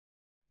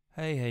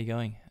Hey, how you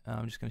going?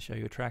 I'm just going to show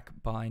you a track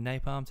by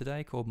Napalm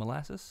today called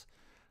Molasses.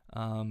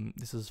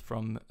 This is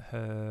from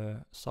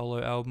her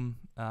solo album,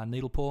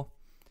 Needle Paw.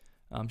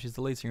 She's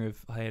the lead singer of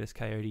Hiatus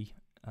Kaiyote,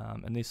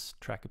 and this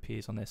track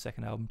appears on their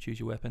second album, Choose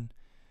Your Weapon.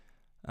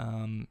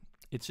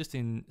 It's just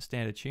in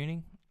standard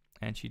tuning,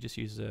 and she just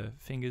uses her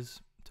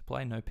fingers to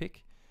play, no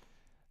pick.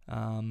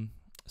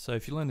 So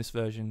if you learn this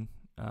version,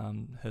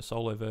 her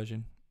solo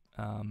version,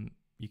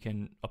 you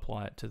can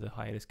apply it to the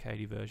Hiatus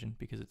Kaiyote version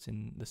because it's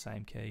in the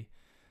same key.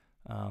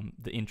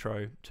 The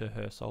intro to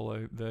her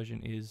solo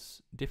version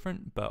is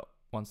different, but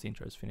once the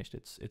intro is finished,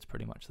 it's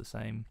pretty much the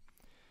same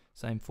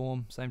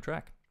form, same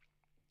track.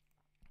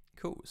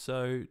 Cool.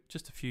 So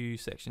just a few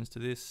sections to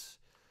this,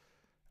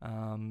 3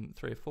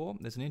 or 4.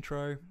 There's an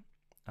intro.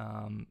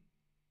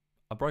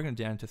 I've broken it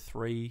down into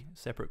 3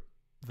 separate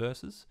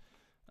verses.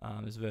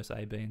 There's verse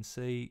A, B, and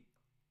C,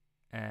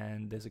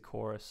 and there's a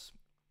chorus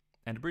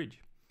and a bridge.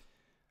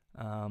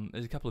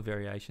 There's a couple of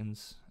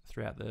variations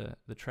throughout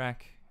the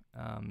track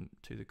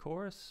to the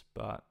chorus,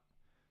 but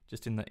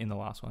just in the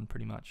last one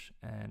pretty much,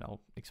 and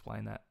I'll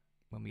explain that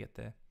when we get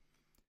there.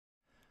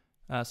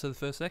 So the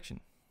first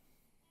section.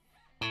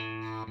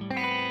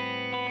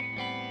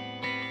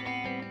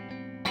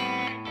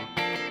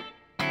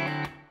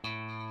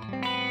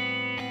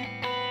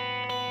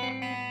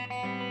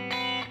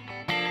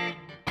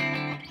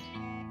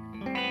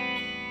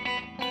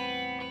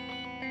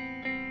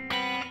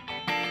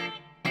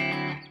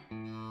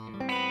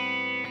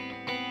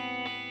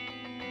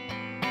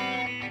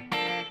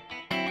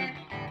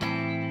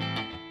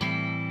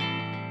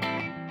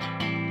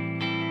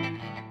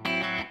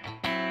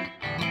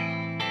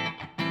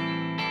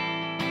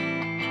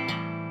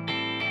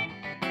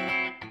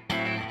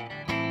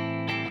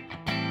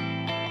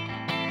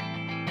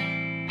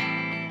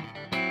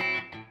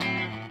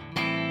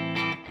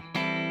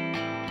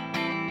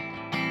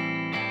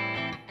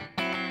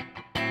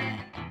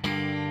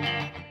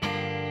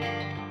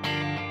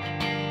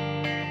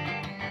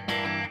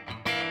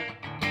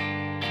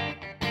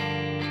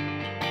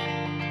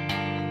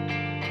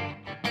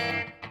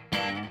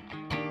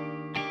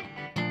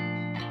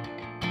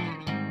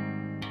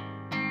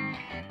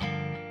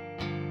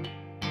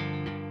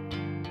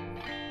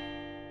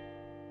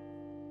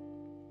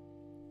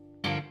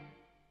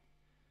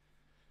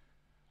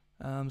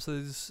 So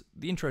there's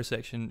the intro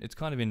section. It's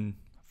kind of in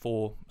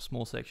 4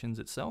 small sections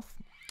itself.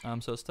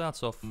 So it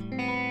starts off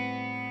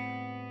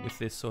with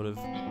this sort of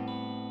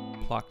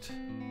plucked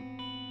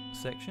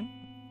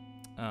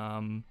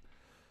section.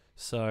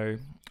 So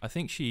I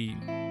think she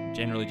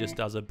generally just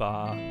does a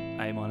bar,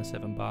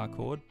 A-7 bar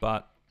chord,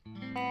 but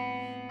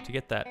to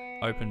get that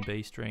open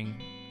B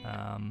string,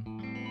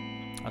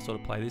 I sort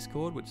of play this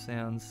chord, which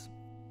sounds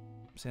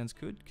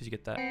good because you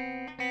get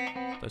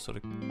those sort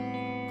of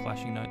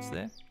clashing notes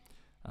there.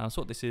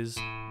 So what this is,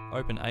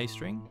 open A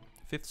string,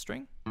 5th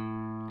string,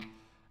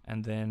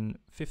 and then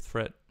 5th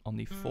fret on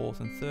the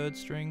 4th and 3rd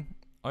string,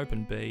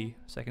 open B,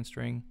 2nd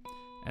string,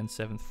 and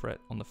 7th fret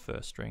on the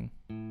 1st string.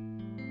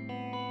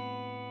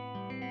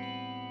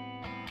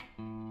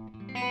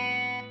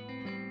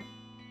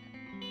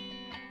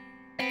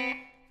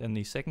 Then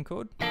the 2nd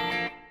chord,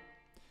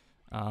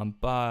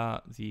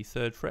 bar the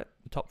 3rd fret,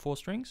 the top 4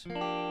 strings,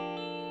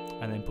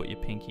 and then put your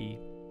pinky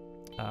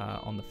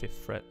on the 5th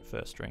fret,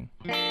 1st string.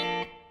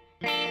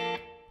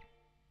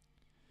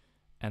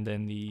 And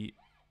then the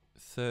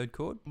 3rd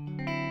chord,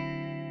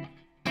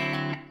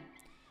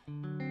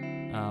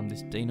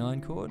 this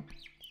D9 chord.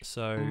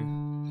 So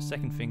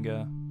 2nd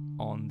finger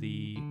on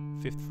the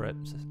 5th fret,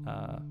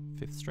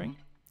 5th string,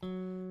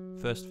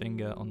 1st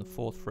finger on the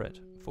 4th fret,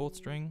 4th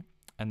string,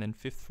 and then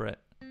 5th fret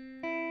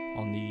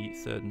on the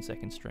 3rd and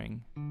 2nd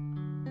string.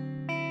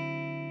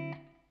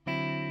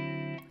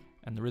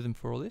 And the rhythm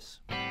for all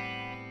this.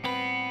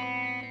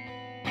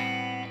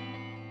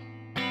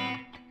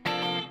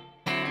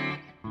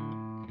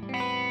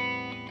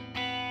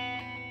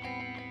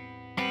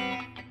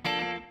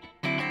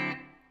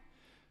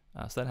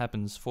 So that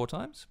happens 4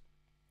 times,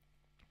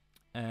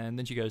 and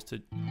then she goes to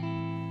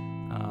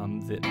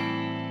the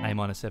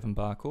A-7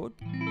 bar chord,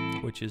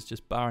 which is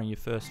just barring your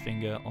 1st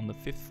finger on the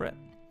 5th fret,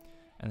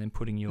 and then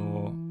putting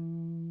your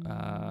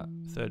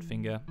 3rd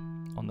finger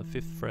on the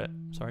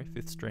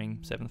 5th string,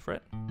 7th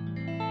fret,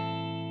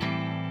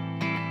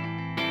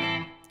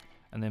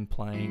 and then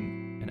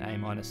playing an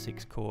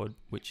A-6 chord,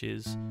 which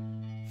is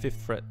 5th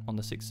fret on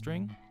the 6th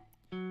string,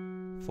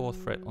 4th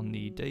fret on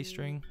the D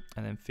string,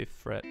 and then 5th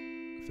fret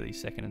for the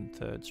 2nd and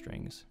 3rd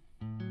strings,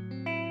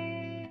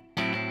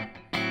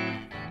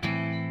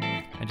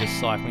 and just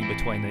cycling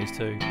between these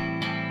 2.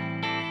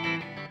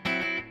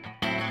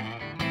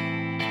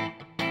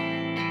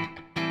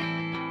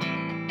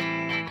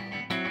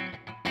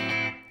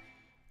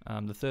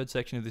 The 3rd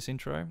section of this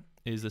intro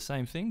is the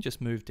same thing,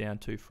 just moved down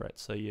 2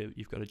 frets. So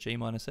you've got a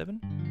G-7.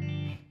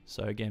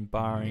 So again,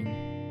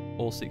 barring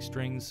all 6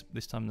 strings,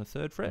 this time in the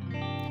 3rd fret,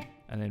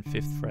 and then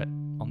 5th fret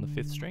on the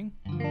 5th string.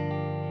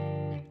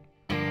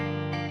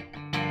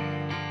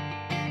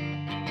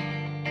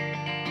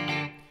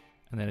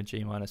 And then a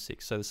G minor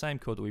 6. So the same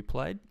chord that we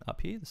played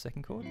up here, the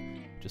second chord,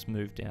 just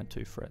moved down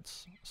 2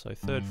 frets. So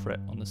 3rd fret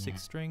on the 6th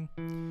string,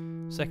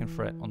 2nd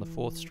fret on the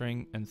 4th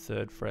string, and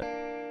 3rd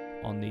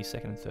fret on the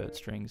 2nd and 3rd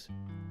strings.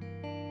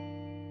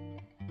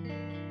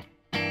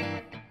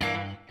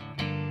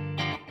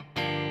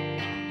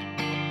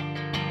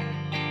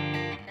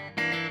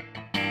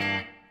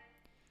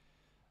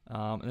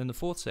 And then the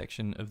 4th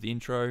section of the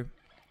intro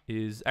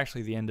is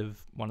actually the end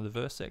of one of the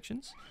verse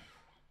sections.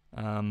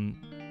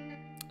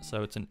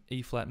 So it's an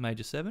E flat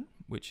major 7,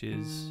 which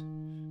is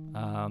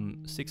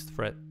 6th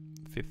fret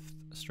 5th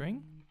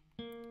string,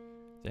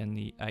 then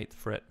the 8th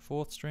fret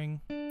 4th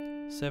string,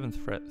 7th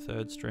fret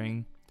 3rd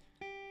string,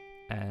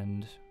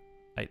 and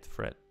 8th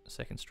fret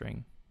 2nd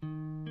string.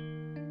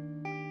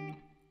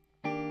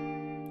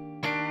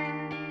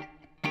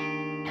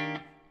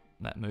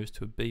 That moves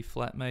to a B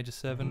flat major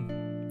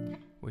 7,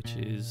 which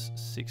is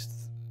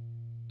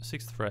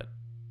 6th fret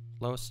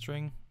lowest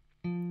string,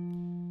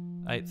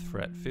 8th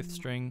fret 5th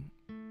string,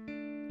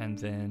 and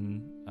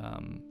then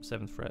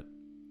 7th fret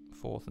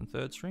 4th and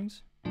 3rd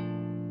strings.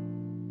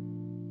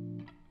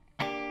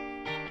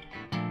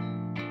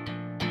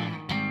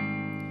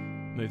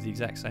 Move the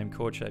exact same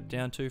chord shape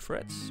down 2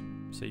 frets,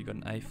 so you've got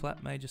an A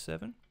flat major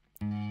 7.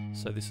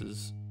 So this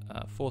is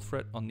 4th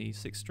fret on the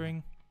 6th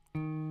string,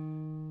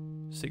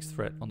 6th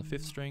fret on the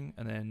 5th string,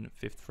 and then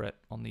 5th fret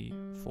on the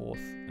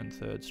 4th and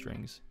 3rd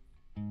strings.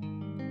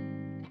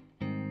 And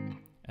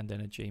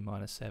then a G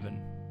minor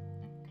 7.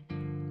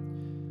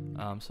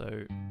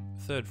 So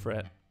 3rd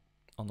fret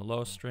on the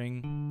lowest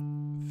string,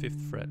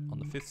 5th fret on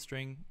the 5th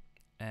string,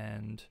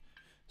 and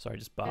sorry,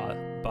 just bar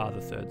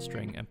the 3rd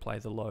string and play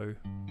the low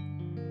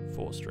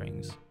 4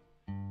 strings.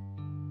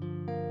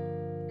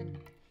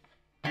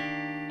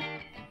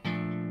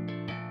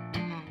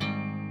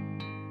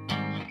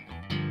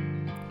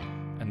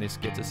 And this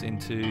gets us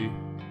into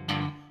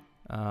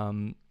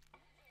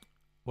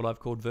what I've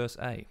called verse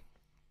A,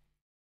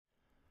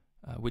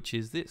 which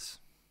is this.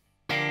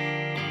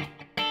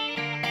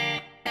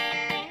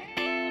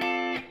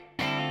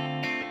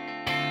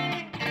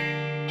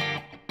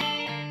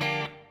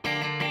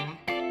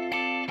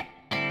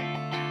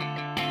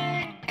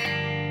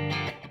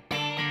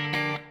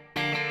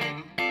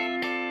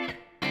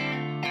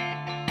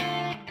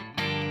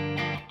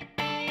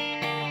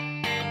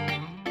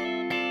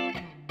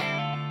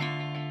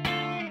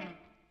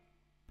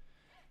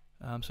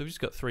 So we've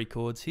just got 3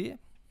 chords here.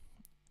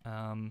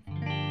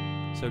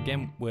 So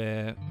again,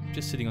 we're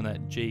just sitting on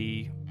that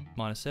G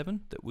minor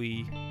 7 that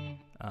we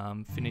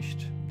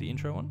finished the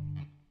intro on.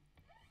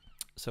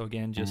 So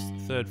again, just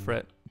 3rd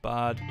fret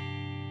barred,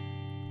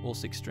 all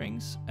 6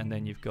 strings, and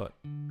then you've got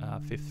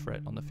 5th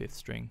fret on the 5th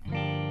string.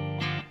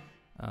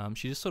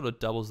 She just sort of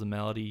doubles the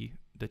melody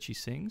that she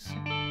sings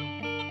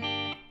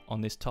on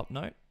this top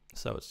note.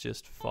 So it's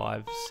just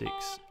 5,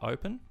 6,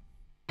 open.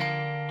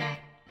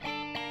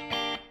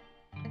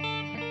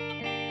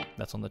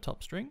 That's on the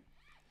top string.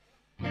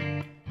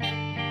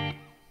 And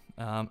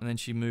then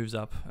she moves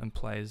up and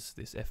plays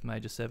this F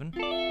major 7.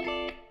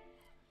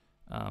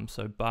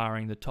 So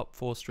barring the top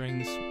 4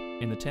 strings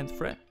in the 10th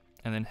fret,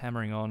 and then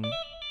hammering on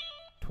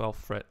 12th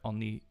fret on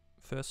the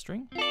 1st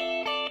string,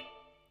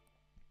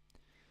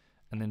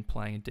 and then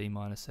playing a D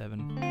minor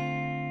 7.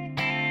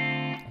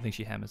 I think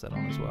she hammers that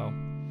on as well.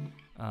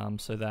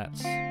 So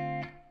that's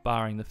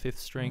barring the 5th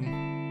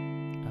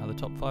string, the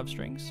top 5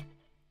 strings.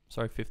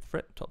 Sorry, 5th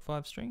fret, top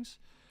 5 strings.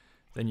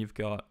 Then you've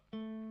got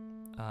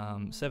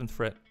 7th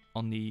fret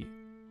on the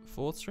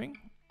 4th string,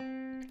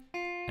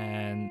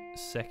 and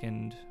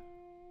 2nd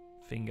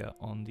finger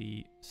on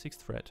the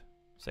 6th fret,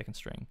 2nd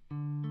string.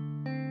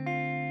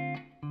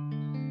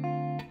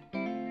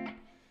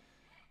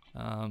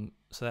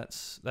 So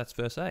that's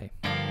verse A.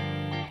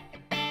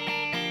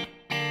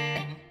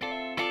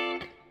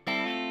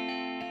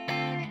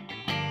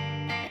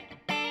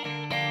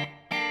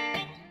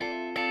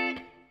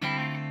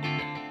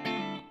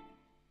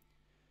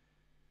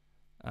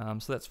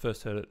 So that's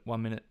first heard at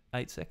 1 minute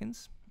 8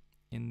 seconds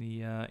in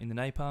the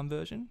Napalm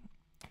version,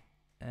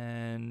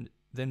 and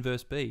then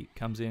verse B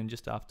comes in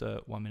just after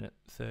 1 minute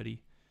 30,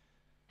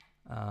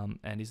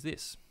 and is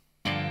this.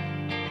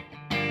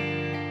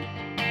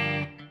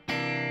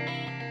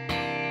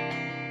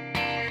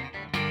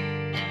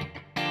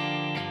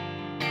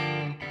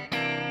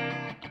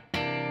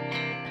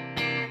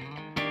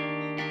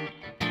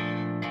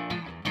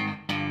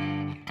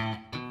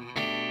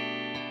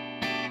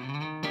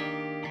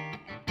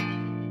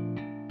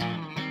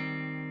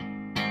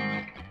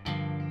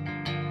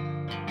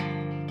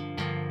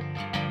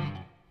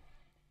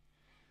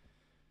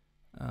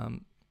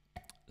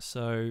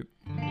 So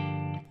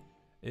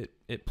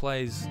it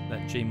plays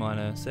that G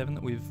minor 7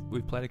 that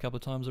we've played a couple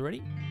of times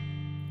already,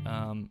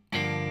 and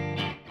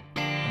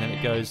then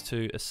it goes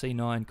to a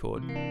C9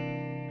 chord,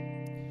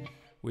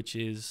 which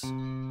is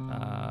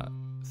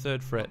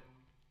 3rd fret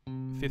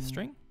 5th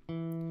string,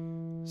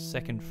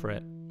 2nd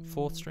fret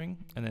 4th string,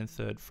 and then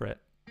 3rd fret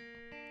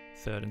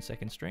 3rd and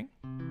 2nd string.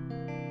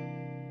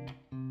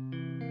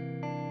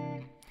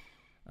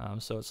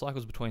 So it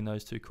cycles between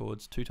those 2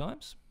 chords 2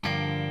 times.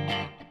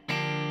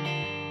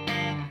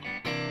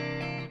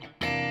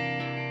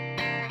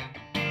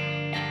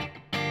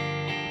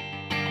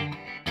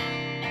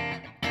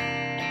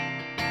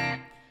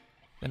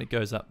 Then it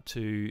goes up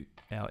to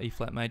our E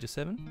flat major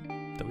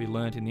 7 that we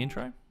learnt in the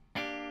intro.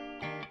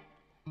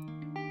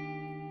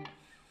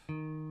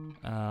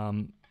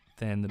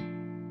 Then the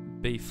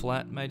B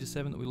flat major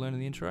 7 that we learned in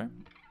the intro.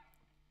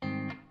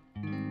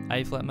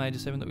 A flat major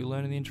 7 that we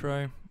learned in the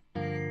intro.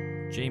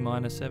 G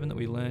minor 7 that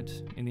we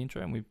learnt in the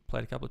intro and we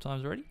played a couple of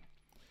times already.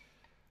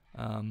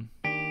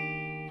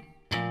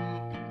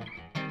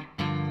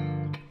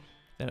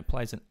 Then it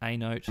plays an A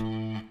note,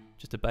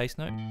 just a bass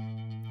note,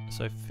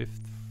 so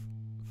 5th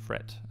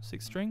fret,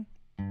 6th string.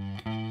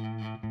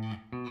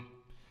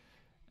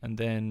 And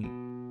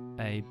then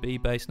a B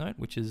bass note,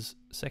 which is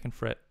 2nd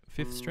fret,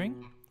 5th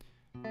string.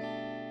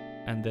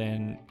 And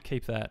then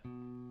keep that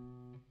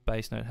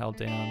bass note held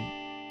down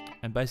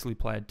and basically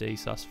play a D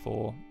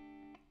sus4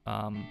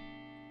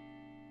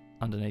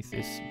 underneath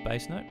this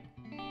bass note.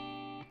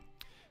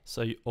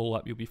 So all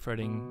up you'll be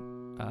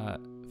fretting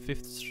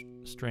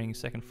 5th string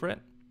 2nd fret,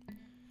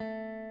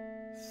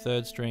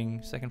 3rd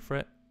string 2nd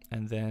fret,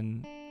 and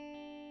then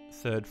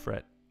 3rd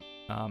fret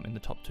in the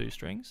top 2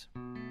 strings.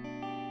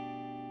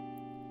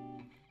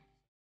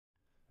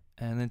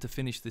 And then to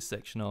finish this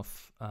section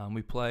off,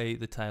 we play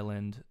the tail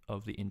end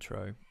of the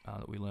intro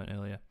that we learnt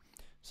earlier.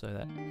 So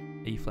that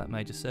E flat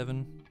major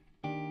 7,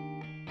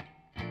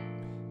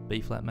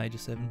 B flat major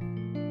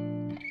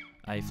 7,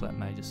 A flat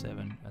major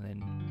 7, and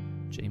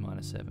then G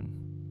minor 7.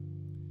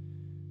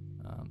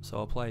 So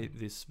I'll play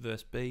this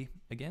verse B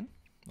again,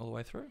 all the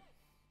way through.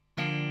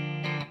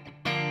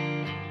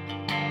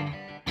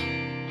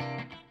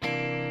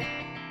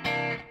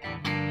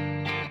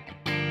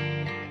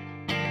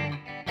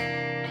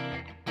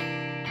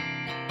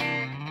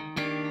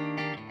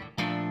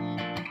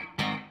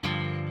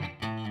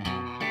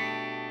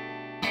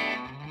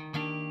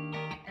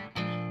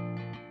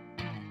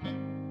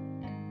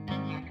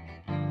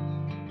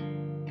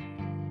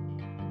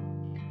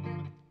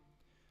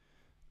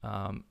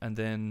 And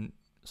then,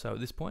 so at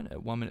this point,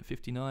 at 1 minute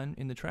 59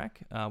 in the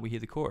track, we hear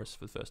the chorus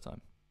for the first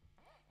time.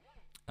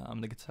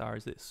 The guitar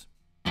is this.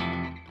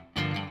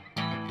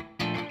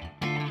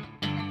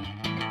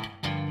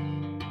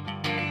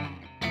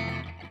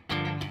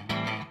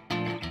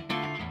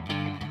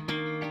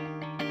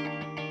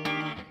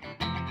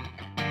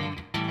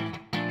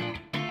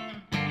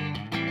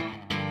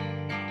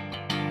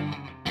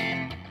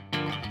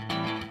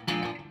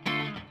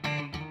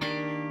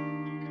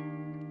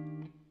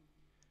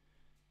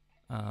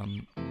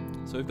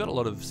 So we've got a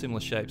lot of similar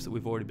shapes that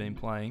we've already been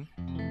playing.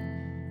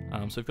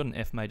 So we've got an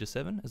F major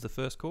 7 as the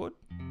first chord.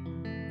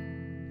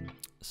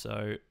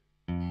 So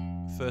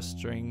 6th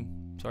string,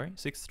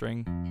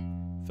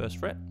 1st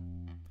fret,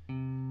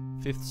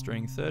 5th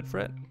string, 3rd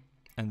fret,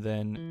 and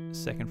then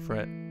 2nd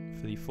fret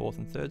for the 4th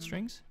and 3rd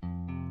strings.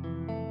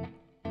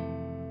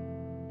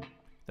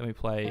 Then we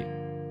play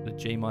the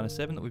G minor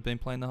 7 that we've been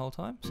playing the whole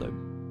time. So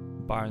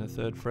bar in the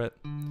 3rd fret,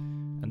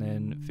 and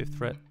then 5th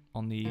fret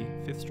on the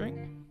 5th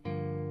string.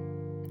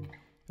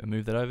 We'll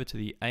move that over to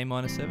the A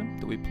minor 7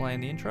 that we play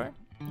in the intro.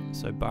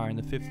 So bar in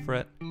the 5th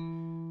fret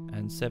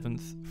and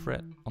 7th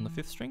fret on the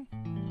 5th string.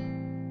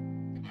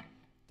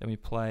 Then we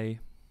play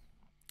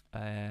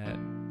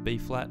B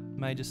flat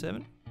major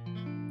 7.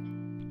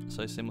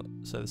 So similar,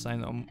 so the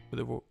same that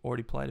we've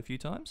already played a few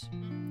times.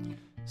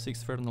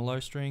 6th fret on the low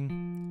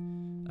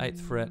string, 8th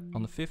fret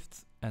on the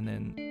 5th, and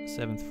then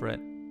 7th fret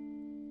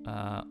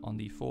on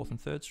the 4th and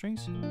 3rd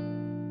strings.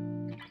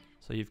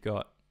 So you've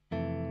got,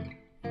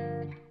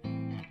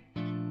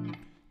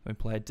 we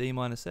play a D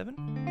minor 7.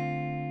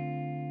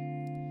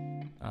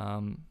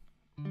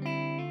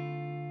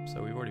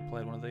 So we've already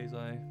played one of these,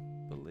 I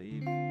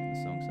believe, in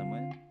the song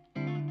somewhere.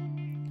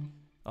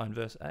 Oh, in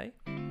verse A.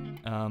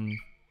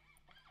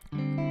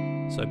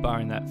 So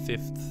barring that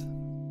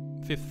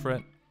 5th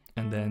fret,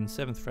 and then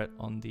 7th fret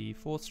on the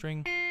 4th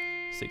string,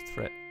 6th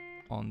fret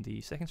on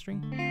the 2nd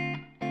string,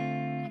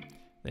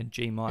 then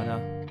G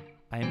minor,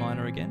 A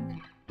minor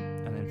again,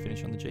 and then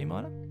finish on the G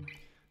minor.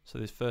 So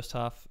this first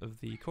half of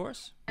the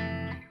chorus.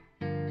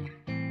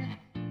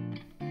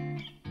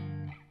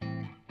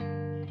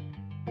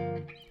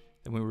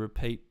 Then we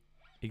repeat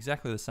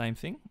exactly the same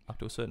thing up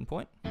to a certain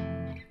point.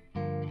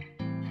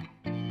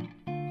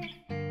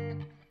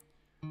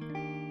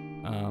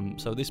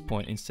 So at this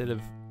point, instead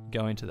of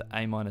going to the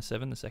A minor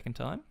 7 the second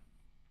time,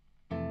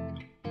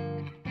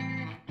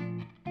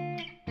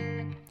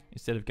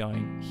 instead of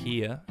going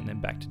here and then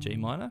back to G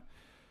minor,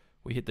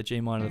 we hit the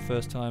G minor the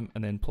first time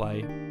and then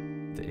play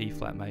the E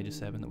flat major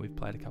 7 that we've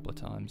played a couple of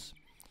times.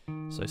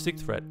 So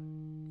 6th fret,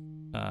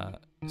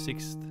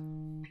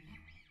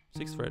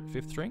 6th fret,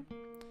 5th string,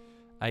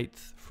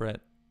 8th fret,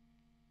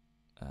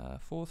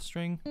 4th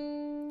string,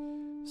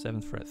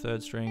 7th fret,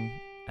 3rd string,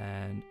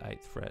 and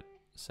 8th fret,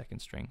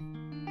 2nd string.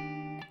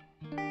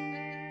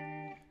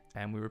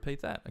 And we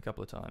repeat that a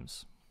couple of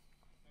times.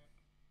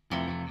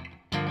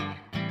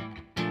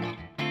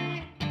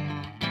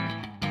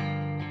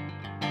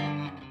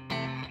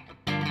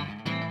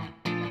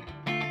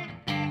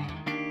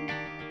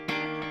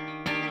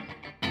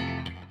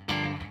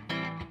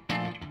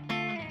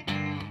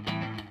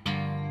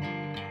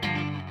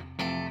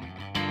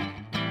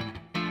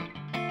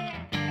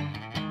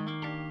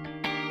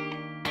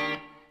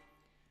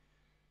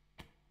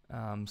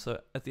 So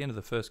at the end of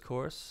the first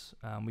chorus,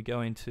 we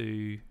go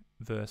into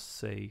verse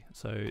C.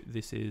 So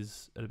this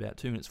is at about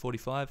 2 minutes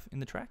 45 in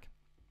the track.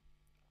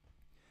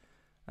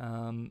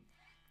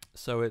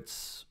 So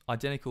it's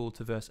identical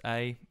to verse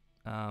A.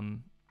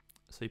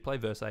 So you play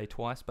verse A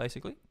twice,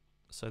 basically.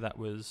 So that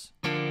was...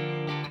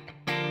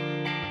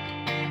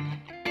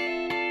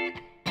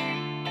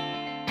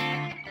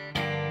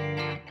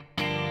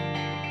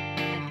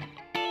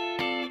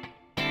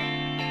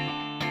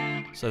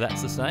 So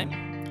that's the same.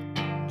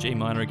 G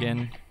minor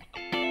again.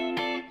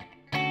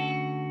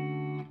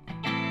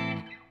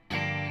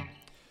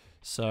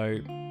 So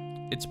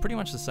it's pretty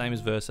much the same as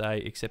verse A,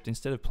 except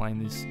instead of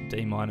playing this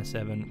D minor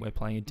 7, we're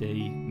playing a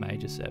D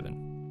major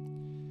 7.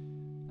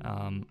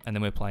 And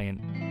then we're playing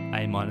an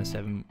A minor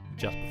 7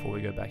 just before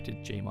we go back to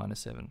G minor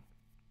 7.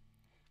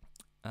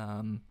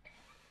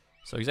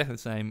 So exactly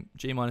the same,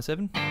 G minor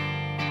 7,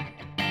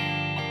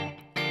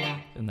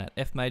 then that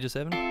F major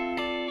 7,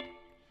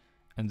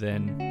 and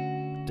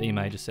then D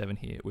major 7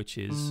 here, which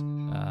is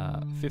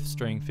 5th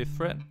string, 5th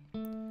fret,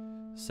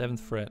 7th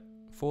fret,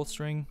 4th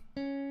string,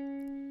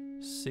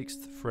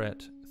 6th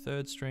fret,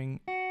 3rd string,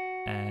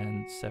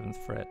 and 7th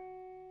fret,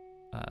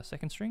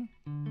 2nd string,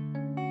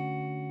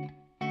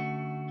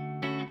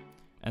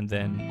 and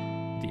then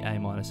the A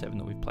minor 7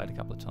 that we've played a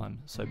couple of times.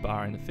 So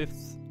barring the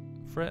 5th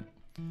fret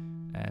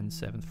and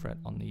 7th fret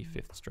on the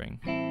 5th string,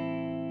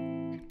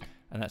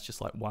 and that's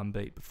just like one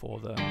beat before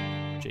the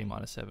G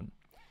minor 7,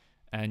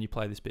 and you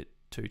play this bit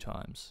 2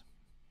 times.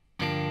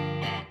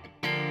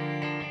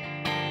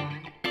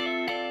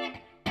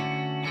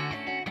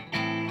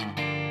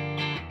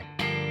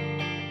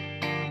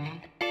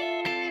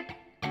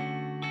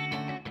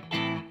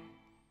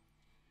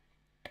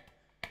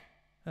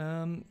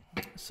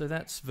 So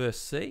that's verse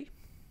C.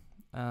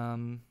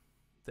 Then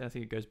I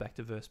think it goes back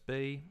to verse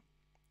B,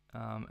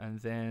 and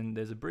then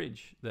there's a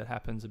bridge that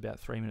happens about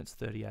 3 minutes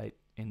 38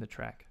 in the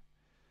track,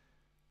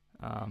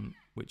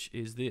 which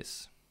is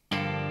this.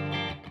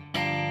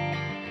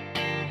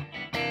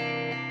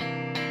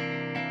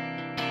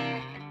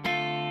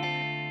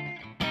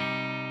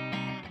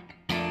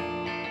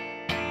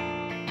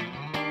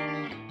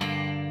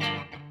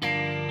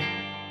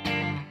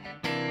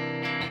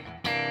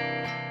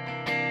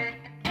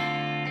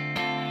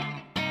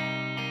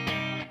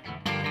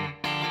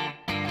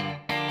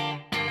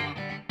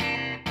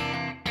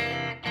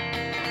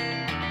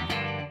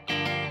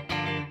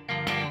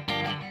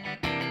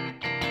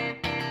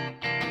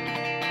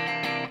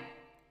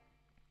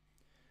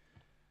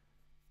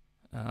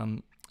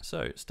 So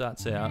it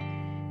starts out,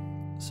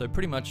 so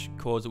pretty much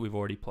chords that we've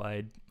already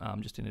played,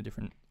 just in a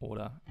different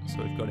order.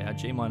 So we've got our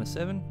G minor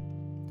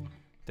 7,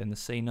 then the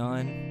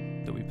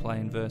C9 that we play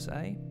in verse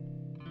A,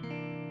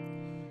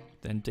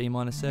 then D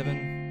minor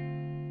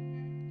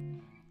 7,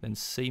 then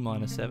C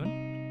minor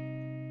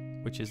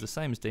 7, which is the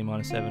same as D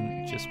minor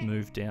 7, just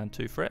moved down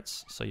 2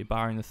 frets. So you're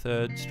barring the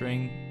 3rd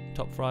string,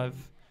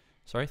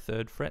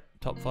 third fret,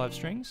 top 5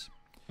 strings,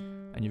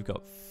 and you've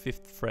got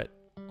 5th fret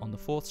on the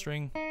 4th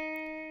string,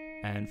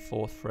 and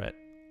 4th fret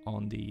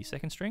on the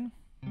 2nd string,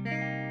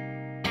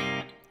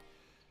 and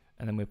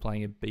then we're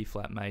playing a B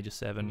flat major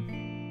 7,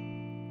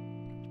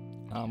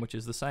 which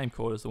is the same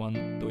chord as the one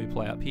that we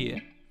play up here.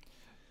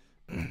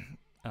 But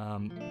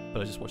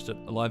I just watched a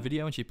live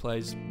video and she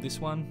plays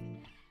this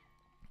one.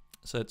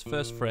 So it's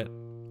 1st fret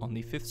on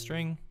the 5th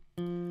string,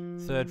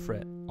 3rd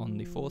fret on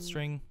the 4th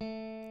string,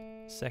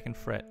 2nd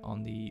fret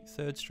on the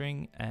 3rd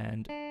string,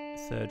 and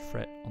 3rd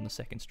fret on the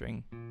 2nd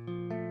string.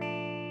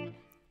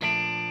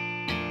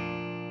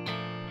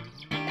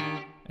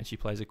 And she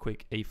plays a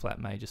quick E flat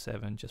major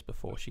 7 just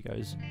before she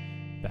goes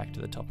back to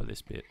the top of this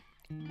bit.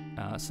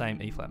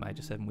 Same E flat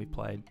major 7 we've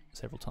played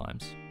several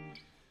times.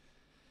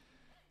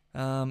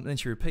 Then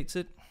she repeats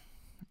it,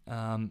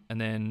 and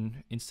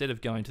then instead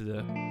of going to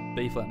the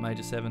B flat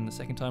major 7 the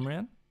second time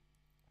around,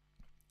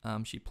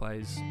 she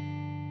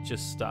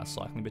just starts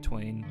cycling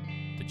between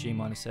the G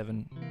minor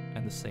 7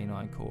 and the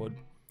C9 chord.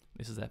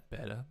 This is that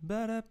better,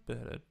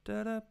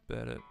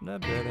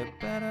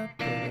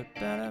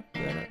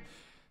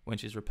 when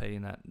she's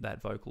repeating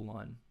that vocal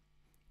line.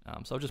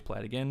 So I'll just play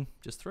it again,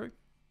 just through.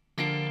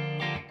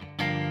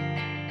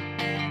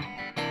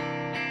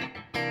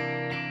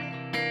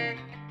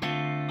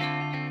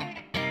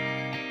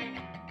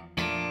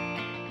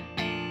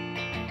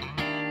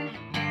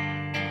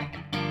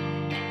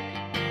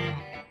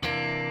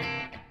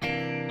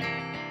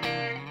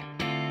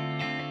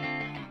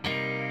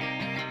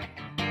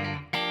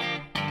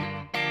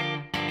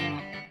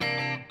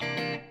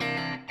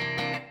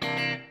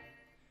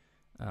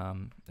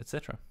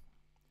 Etc.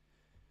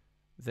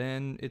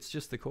 Then it's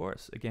just the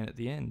chorus again at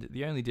the end.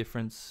 The only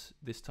difference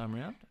this time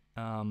around,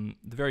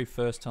 the very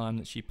first time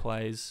that she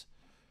plays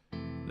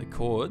the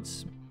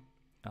chords,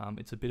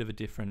 it's a bit of a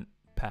different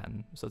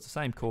pattern. So it's the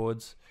same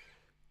chords,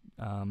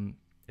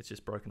 it's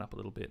just broken up a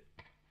little bit.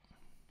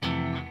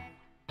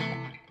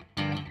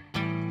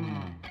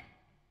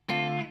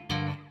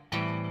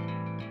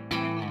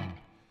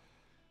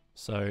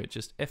 So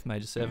just F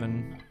major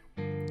 7,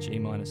 G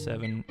minor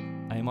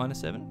 7, A minor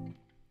 7.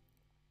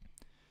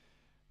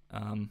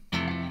 then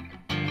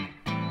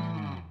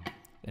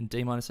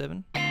D minor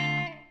 7,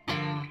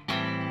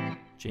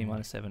 G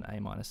minor 7, A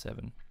minor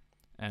 7,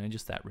 and in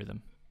just that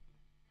rhythm.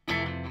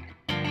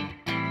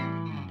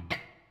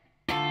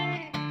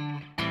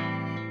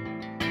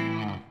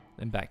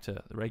 Then back to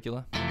the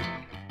regular.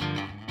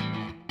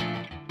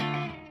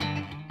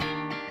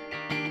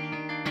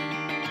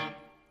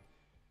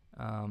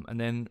 And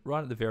then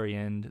right at the very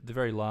end, the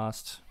very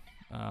last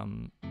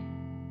time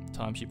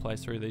she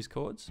plays through these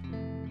chords,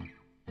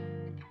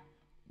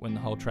 when the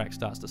whole track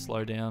starts to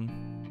slow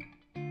down,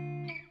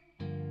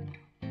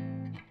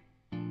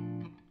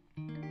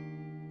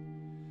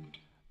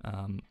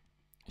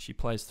 she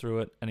plays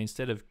through it, and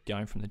instead of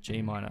going from the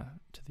G minor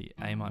to the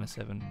A minor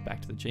 7 back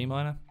to the G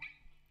minor,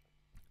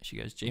 she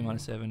goes G minor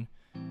 7,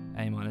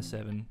 A minor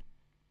 7,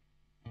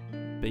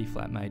 B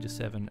flat major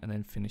 7, and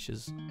then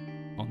finishes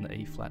on the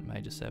E flat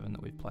major 7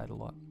 that we've played a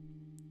lot.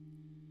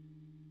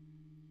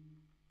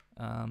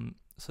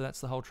 So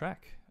that's the whole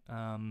track.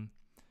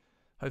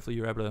 Hopefully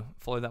you're able to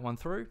follow that one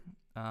through.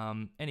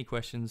 Any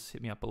questions,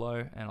 hit me up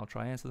below and I'll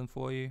try and answer them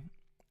for you.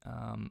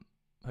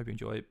 Hope you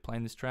enjoy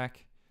playing this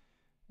track.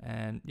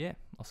 And yeah,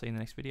 I'll see you in the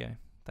next video.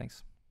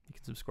 Thanks. You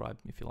can subscribe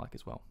if you like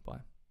as well.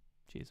 Bye.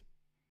 Cheers.